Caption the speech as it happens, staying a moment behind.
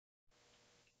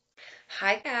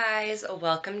Hi guys,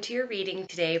 welcome to your reading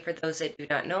today. For those that do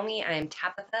not know me, I am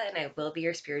Tabitha and I will be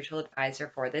your spiritual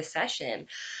advisor for this session.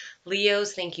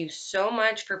 Leos, thank you so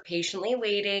much for patiently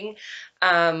waiting.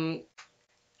 Um,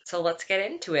 so let's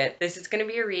get into it. This is going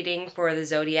to be a reading for the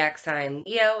zodiac sign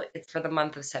Leo. It's for the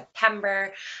month of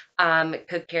September. It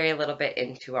could carry a little bit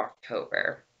into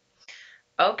October.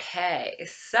 Okay,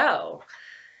 so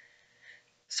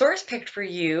source picked for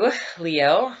you,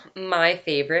 Leo, my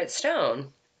favorite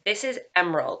stone. This is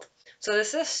emerald. So this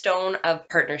is a stone of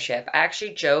partnership. I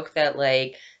actually joke that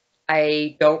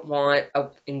I don't want a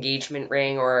engagement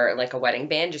ring or like a wedding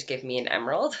band, just give me an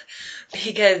emerald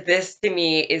because this to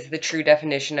me is the true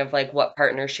definition of like what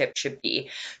partnership should be.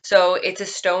 So it's a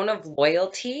stone of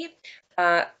loyalty.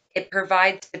 Uh, it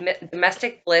provides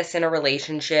domestic bliss in a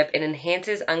relationship. It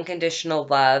enhances unconditional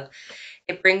love.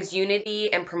 It brings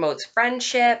unity and promotes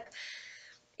friendship.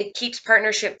 It keeps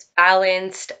partnerships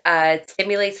balanced. It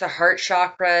stimulates the heart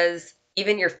chakras,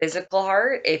 even your physical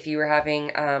heart if you were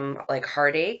having like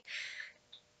heartache.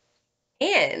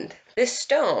 And this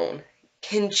stone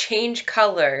can change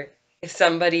color if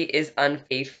somebody is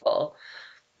unfaithful.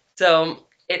 So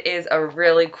it is a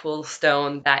really cool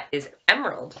stone that is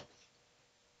emerald.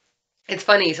 It's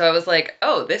funny. So I was like,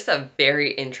 oh, this is a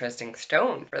very interesting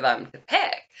stone for them to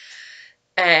pick.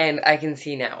 And I can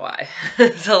see now why.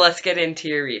 So let's get into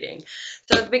your reading.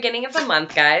 So at the beginning of the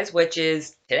month, guys, which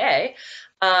is today,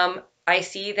 I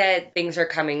see that things are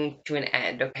coming to an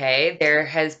end, okay?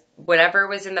 Whatever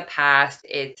was in the past,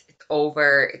 it's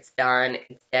over, it's done,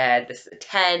 it's dead. This is a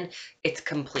 10, it's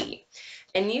complete.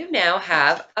 And you now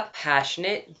have a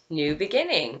passionate new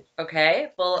beginning,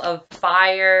 okay? Full of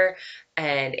fire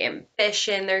and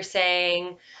ambition, they're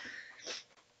saying.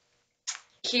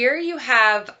 Here you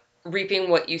have reaping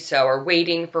what you sow or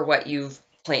waiting for what you've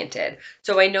planted.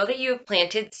 So I know that you've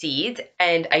planted seeds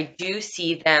and I do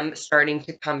see them starting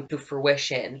to come to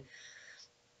fruition.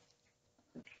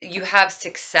 You have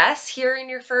success here in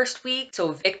your first week.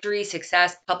 So victory,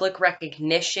 success, public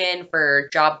recognition for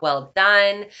job well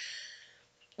done.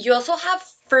 You also have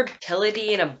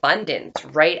fertility and abundance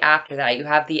right after that. You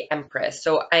have the Empress.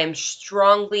 So I am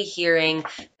strongly hearing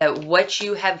that what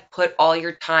you have put all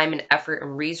your time and effort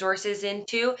and resources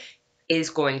into is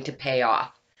going to pay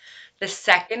off. The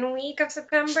second week of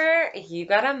September, you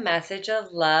got a message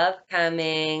of love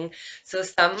coming. So I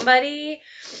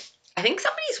think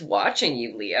somebody's watching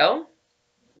you, Leo.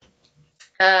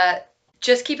 Uh,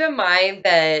 just keep in mind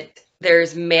that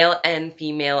there's male and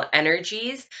female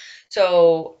energies.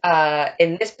 So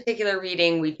in this particular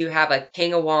reading, we do have a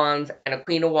King of Wands and a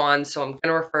Queen of Wands. So I'm going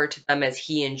to refer to them as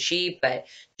he and she, but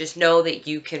just know that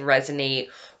you can resonate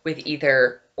with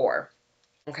either or.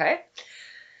 Okay.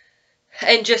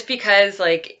 And just because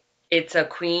like it's a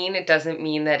queen, it doesn't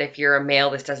mean that if you're a male,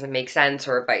 this doesn't make sense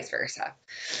or vice versa.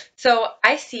 So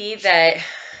I see that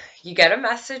you get a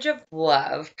message of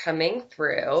love coming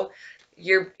through.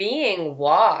 You're being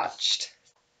watched,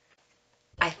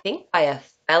 I think, by a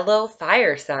fellow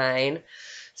fire sign.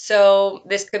 So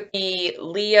this could be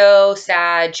Leo,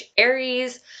 Sag,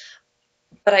 Aries,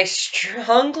 but I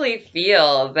strongly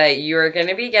feel that you're going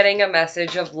to be getting a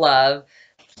message of love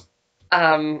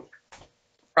um,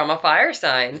 from a fire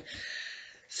sign.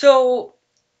 So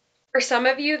for some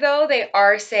of you, though, they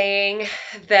are saying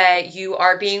that you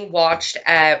are being watched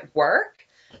at work.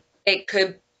 It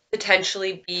could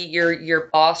potentially be your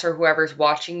boss or whoever's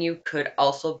watching you could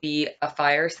also be a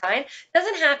fire sign.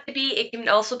 Doesn't have to be. It can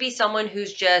also be someone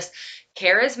who's just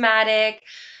charismatic,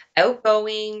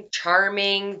 outgoing,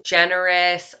 charming,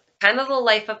 generous, kind of the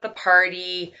life of the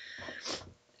party.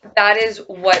 That is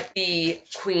what the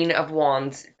Queen of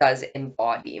Wands does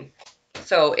embody.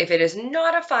 So if it is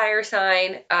not a fire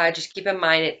sign, just keep in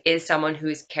mind it is someone who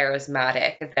is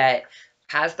charismatic that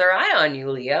has their eye on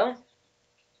you, Leo.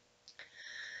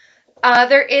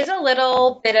 There is a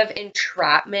little bit of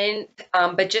entrapment,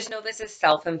 but just know this is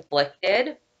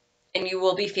self-inflicted, and you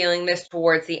will be feeling this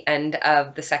towards the end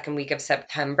of the second week of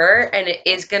September, and it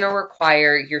is going to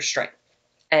require your strength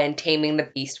and taming the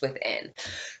beast within.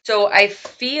 So I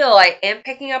feel I am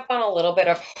picking up on a little bit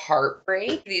of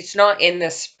heartbreak. It's not in the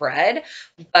spread,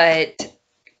 but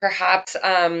perhaps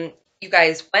you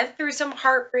guys went through some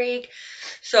heartbreak.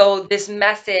 So this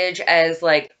message, as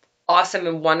like awesome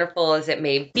and wonderful as it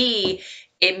may be,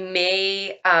 it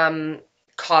may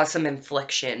cause some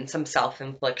infliction, some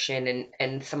self-infliction,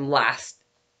 and some last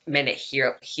minute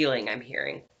healing, I'm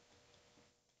hearing.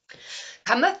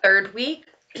 Come the third week,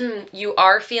 you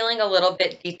are feeling a little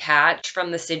bit detached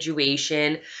from the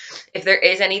situation. If there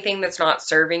is anything that's not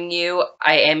serving you,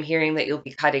 I am hearing that you'll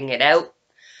be cutting it out.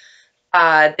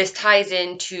 This ties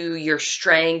into your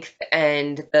strength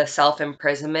and the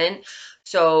self-imprisonment.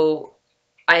 So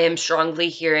I am strongly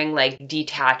hearing like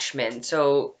detachment.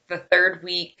 So the third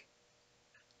week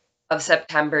of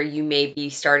September, you may be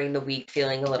starting the week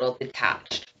feeling a little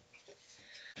detached.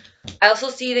 I also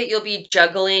see that you'll be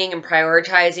juggling and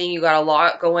prioritizing. You got a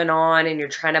lot going on and you're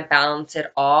trying to balance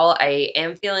it all. I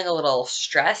am feeling a little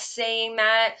stressed saying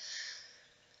that.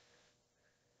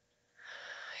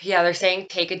 Yeah, they're saying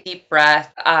take a deep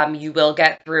breath. You will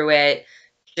get through it.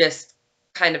 Just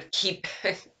kind of keep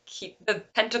keep the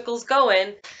pentacles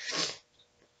going.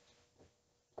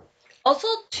 Also,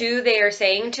 too, they are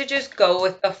saying to just go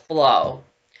with the flow.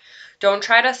 Don't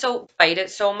try to fight it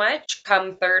so much.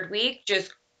 Come third week,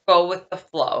 just go with the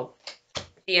flow.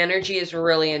 The energy is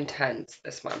really intense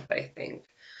this month, I think.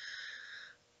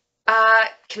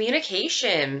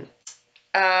 Communication.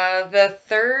 The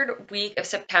third week of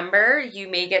September, you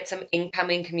may get some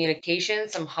incoming communication,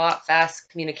 some hot, fast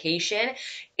communication.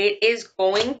 It is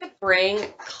going to bring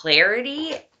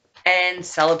clarity and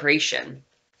celebration.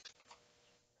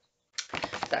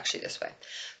 It's actually this way.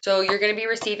 So you're going to be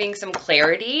receiving some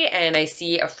clarity, and I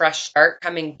see a fresh start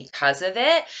coming because of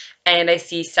it, and I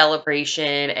see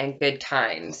celebration and good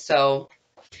times. So,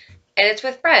 and it's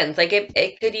with friends. Like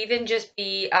it could even just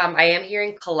be, I am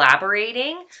hearing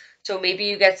collaborating. So maybe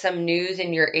you get some news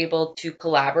and you're able to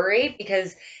collaborate,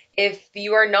 because if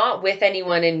you are not with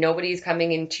anyone and nobody's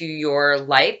coming into your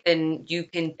life, then you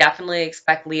can definitely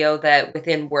expect, Leo, that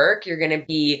within work, you're going to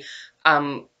be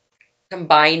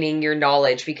combining your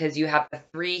knowledge, because you have the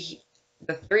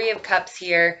three of cups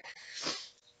here,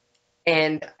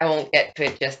 and I won't get to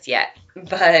it just yet,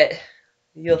 but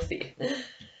you'll see.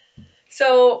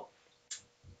 So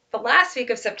the last week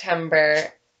of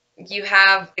September, you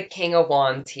have the King of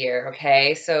Wands here,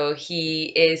 okay? So he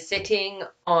is sitting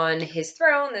on his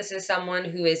throne. This is someone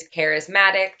who is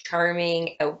charismatic,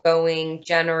 charming, outgoing,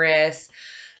 generous,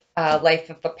 life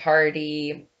of the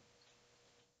party.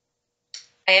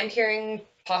 I am hearing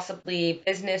possibly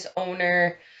business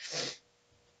owner.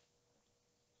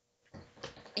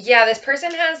 Yeah, this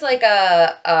person has like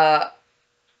a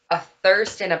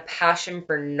thirst and a passion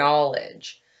for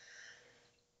knowledge.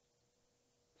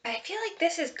 I feel like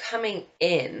this is coming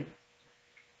in.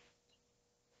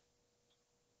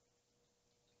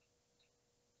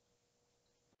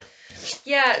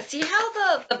 Yeah, see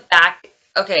how the back.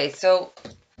 Okay, so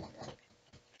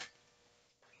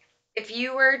if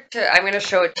you were to, I'm going to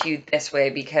show it to you this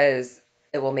way because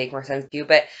it will make more sense to you.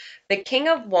 But the King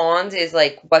of Wands is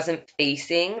like wasn't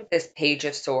facing this Page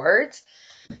of Swords.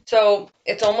 So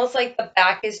it's almost like the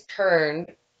back is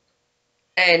turned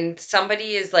and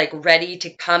somebody is like ready to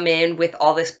come in with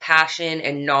all this passion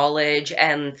and knowledge.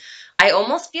 And I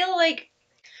almost feel like,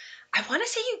 I want to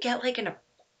say you get like an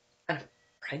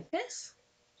apprentice,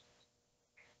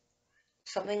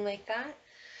 something like that.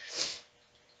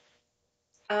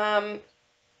 Um,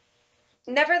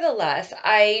 Nevertheless,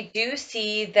 I do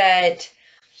see that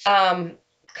um,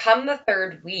 come the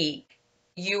third week,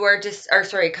 you are just, or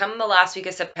sorry, come the last week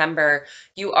of September,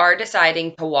 you are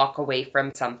deciding to walk away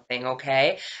from something,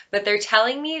 okay? But they're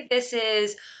telling me this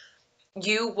is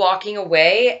you walking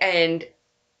away, and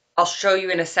I'll show you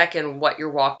in a second what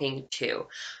you're walking to.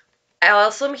 I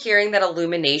also am hearing that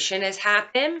illumination has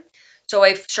happened. So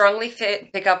I strongly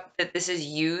pick up that this is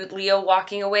you, Leo,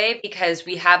 walking away, because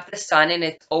we have the sun and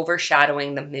it's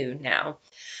overshadowing the moon now.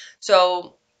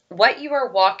 So what you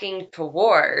are walking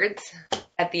towards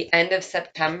at the end of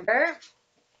September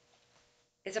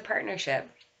is a partnership.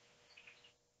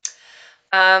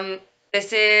 Um,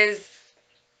 this is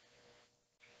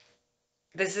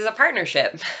this is a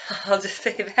partnership. I'll just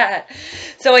say that.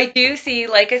 So I do see,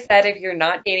 like I said, if you're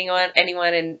not dating on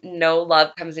anyone and no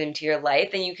love comes into your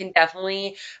life, then you can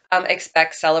definitely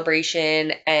expect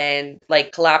celebration and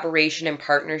like collaboration and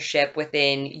partnership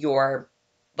within your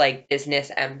like business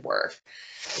and work.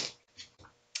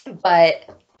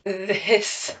 But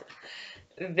this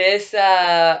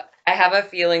I have a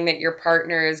feeling that your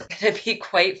partner is going to be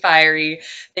quite fiery.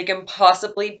 They can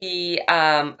possibly be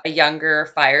a younger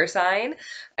fire sign.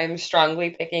 I'm strongly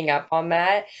picking up on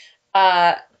that.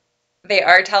 Uh, they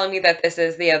are telling me that this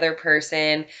is the other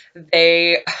person.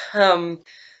 They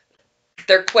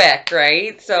they're quick,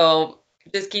 right? So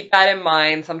just keep that in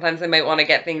mind. Sometimes they might want to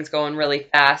get things going really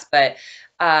fast, but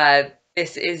uh,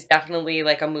 this is definitely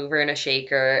like a mover and a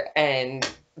shaker, and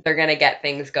they're gonna get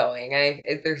things going.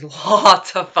 There's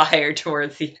lots of fire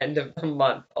towards the end of the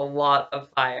month, a lot of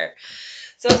fire.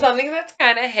 So something that's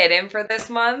kind of hidden for this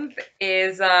month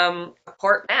is a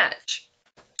court match.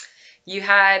 You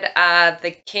had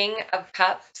the King of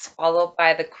Cups followed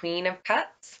by the Queen of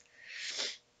Cups.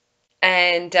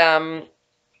 And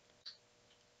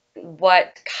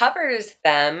what covers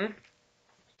them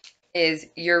is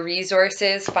your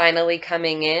resources finally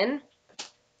coming in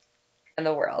and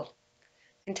the world.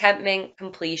 Contentment,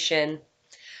 completion.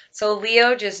 So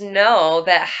Leo, just know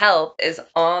that help is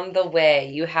on the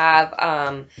way. You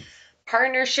have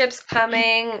partnerships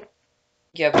coming.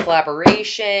 You have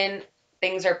collaboration.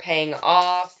 Things are paying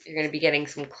off. You're going to be getting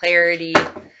some clarity.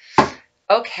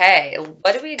 Okay,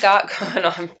 what do we got going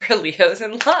on for Leos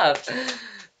in love? I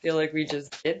feel like we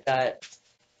just did that.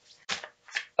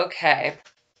 Okay.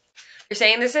 You're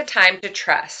saying this is a time to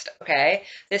trust, okay?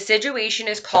 This situation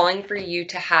is calling for you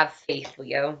to have faith,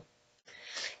 Leo.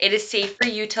 It is safe for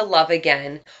you to love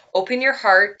again. Open your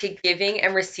heart to giving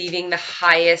and receiving the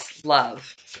highest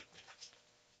love.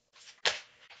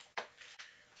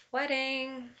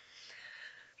 Wedding.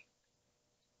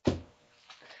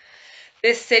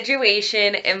 This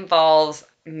situation involves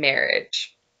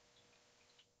marriage.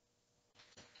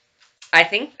 I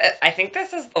think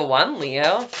this is the one,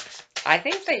 Leo. I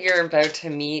think that you're about to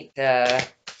meet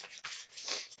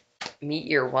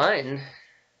your one.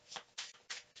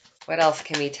 What else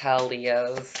can we tell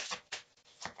Leos?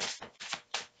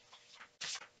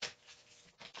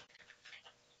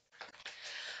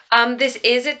 This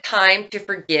is a time to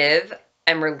forgive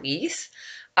and release.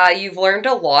 You've learned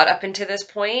a lot up until this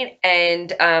point, and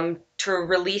to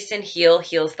release and heal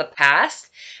heals the past,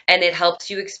 and it helps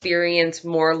you experience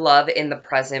more love in the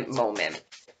present moment.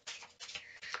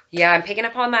 Yeah, I'm picking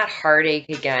up on that heartache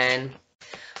again.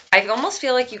 I almost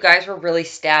feel like you guys were really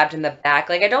stabbed in the back.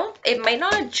 Like, it might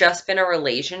not have just been a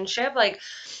relationship. Like,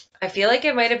 I feel like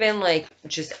it might have been like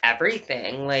just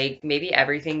everything. Like, maybe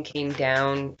everything came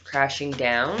down, crashing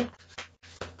down.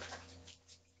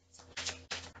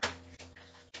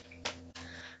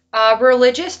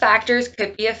 Religious factors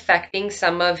could be affecting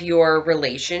some of your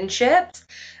relationships,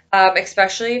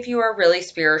 especially if you are really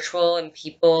spiritual and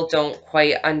people don't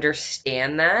quite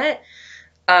understand that.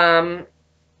 Um,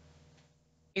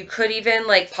 you could even,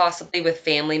 like, possibly with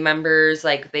family members,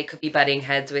 like, they could be butting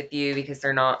heads with you because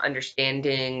they're not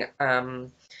understanding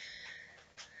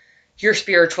your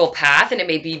spiritual path, and it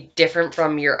may be different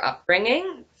from your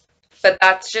upbringing. But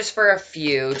that's just for a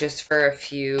few,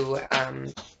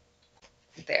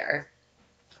 there.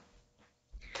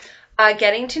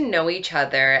 Getting to know each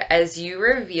other as you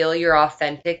reveal your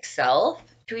authentic self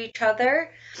to each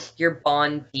other, your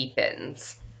bond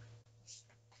deepens.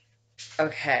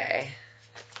 Okay.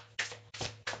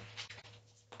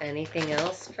 Anything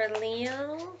else for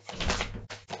Leo?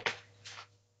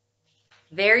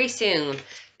 Very soon.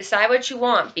 Decide what you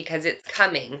want because it's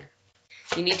coming.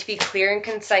 You need to be clear and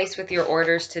concise with your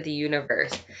orders to the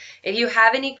universe. If you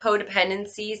have any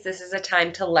codependencies, this is a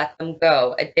time to let them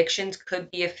go. Addictions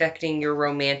could be affecting your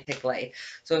romantic life.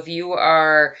 So if you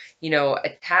are,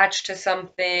 attached to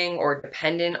something or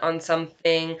dependent on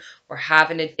something or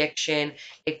have an addiction,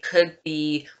 it could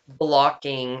be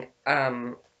blocking,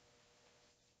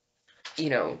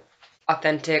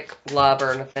 authentic love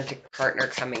or an authentic partner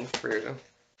coming through.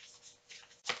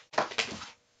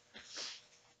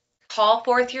 Call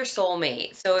forth your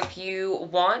soulmate. So if you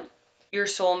want your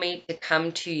soulmate to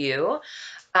come to you,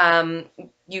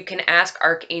 you can ask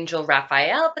Archangel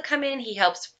Raphael to come in. He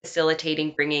helps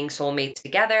facilitating bringing soulmates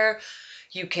together.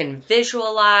 You can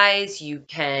visualize. You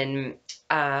can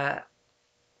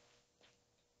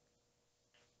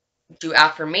do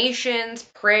affirmations,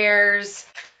 prayers.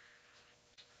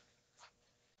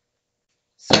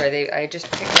 Sorry, I just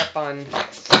picked up on.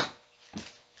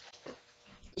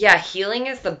 Yeah, healing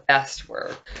is the best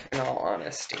work, in all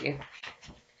honesty.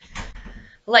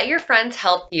 Let your friends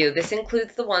help you. This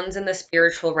includes the ones in the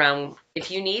spiritual realm.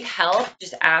 If you need help,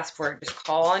 just ask for it. Just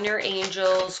call on your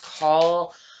angels,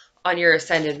 call on your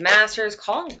ascended masters,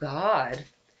 call on God.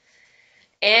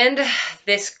 And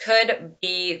this could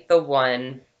be the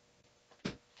one.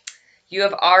 You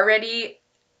have already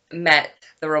met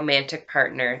the romantic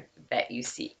partner that you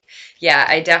seek. Yeah,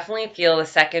 I definitely feel the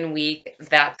second week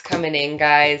that's coming in,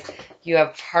 guys. You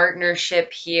have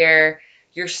partnership here.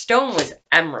 Your stone was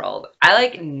emerald.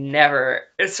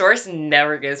 Source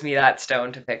never gives me that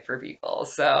stone to pick for people,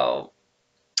 so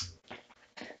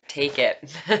take it.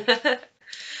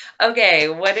 Okay,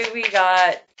 what do we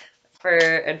got for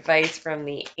advice from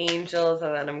the angels?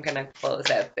 And then I'm going to close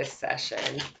out this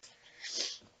session.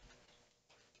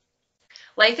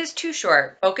 Life is too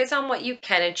short. Focus on what you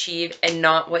can achieve and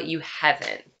not what you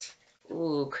haven't.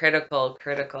 Ooh, critical.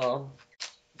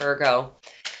 Virgo.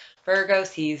 Virgo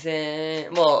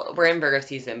season. Well, we're in Virgo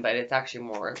season, but it's actually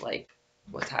more like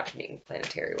what's happening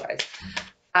planetary-wise.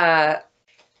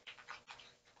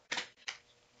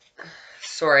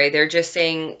 Sorry, they're just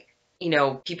saying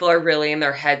People are really in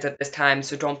their heads at this time,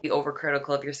 so don't be overcritical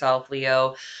of yourself,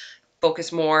 Leo.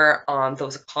 Focus more on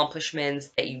those accomplishments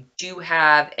that you do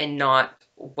have and not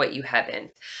what you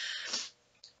haven't.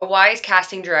 A wise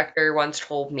casting director once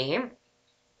told me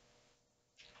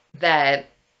that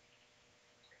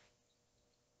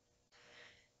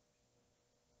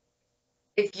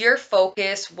if your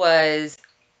focus was,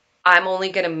 I'm only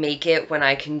going to make it when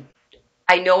I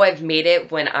know I've made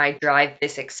it when I drive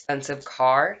this expensive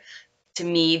car. To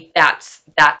me, that's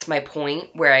my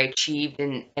point where I achieved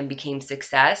and became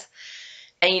success.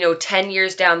 And 10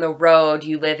 years down the road,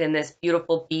 you live in this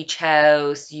beautiful beach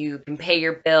house, you can pay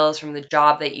your bills from the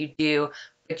job that you do,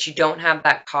 but you don't have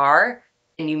that car,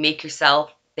 and you make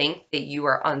yourself think that you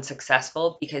are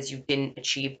unsuccessful because you didn't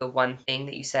achieve the one thing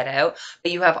that you set out,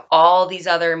 but you have all these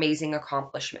other amazing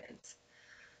accomplishments.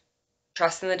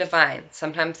 Trust in the divine.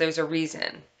 Sometimes there's a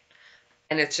reason,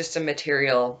 and it's just a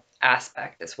material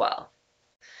aspect as well.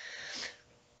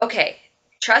 Okay,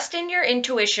 trust in your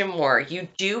intuition more. You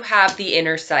do have the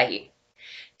inner sight.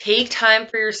 Take time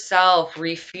for yourself.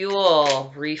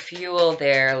 Refuel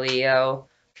there, Leo.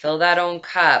 Fill that own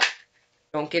cup.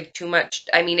 Don't give too much.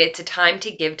 I mean, it's a time to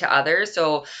give to others.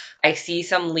 So I see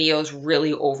some Leos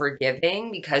really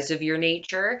overgiving because of your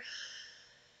nature.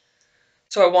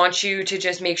 So I want you to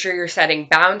just make sure you're setting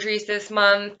boundaries this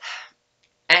month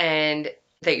and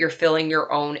that you're filling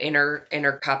your own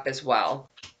inner cup as well.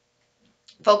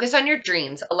 Focus on your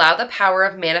dreams. Allow the power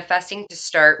of manifesting to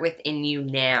start within you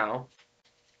now.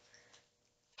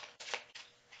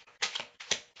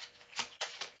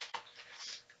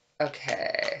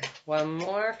 Okay, one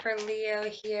more for Leo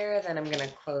here, then I'm going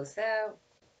to close out.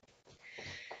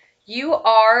 You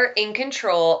are in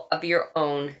control of your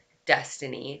own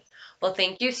destiny. Well,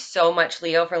 thank you so much,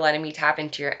 Leo, for letting me tap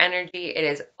into your energy. It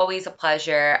is always a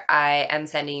pleasure. I am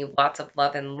sending you lots of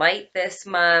love and light this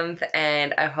month,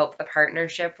 and I hope the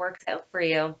partnership works out for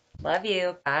you. Love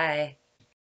you. Bye.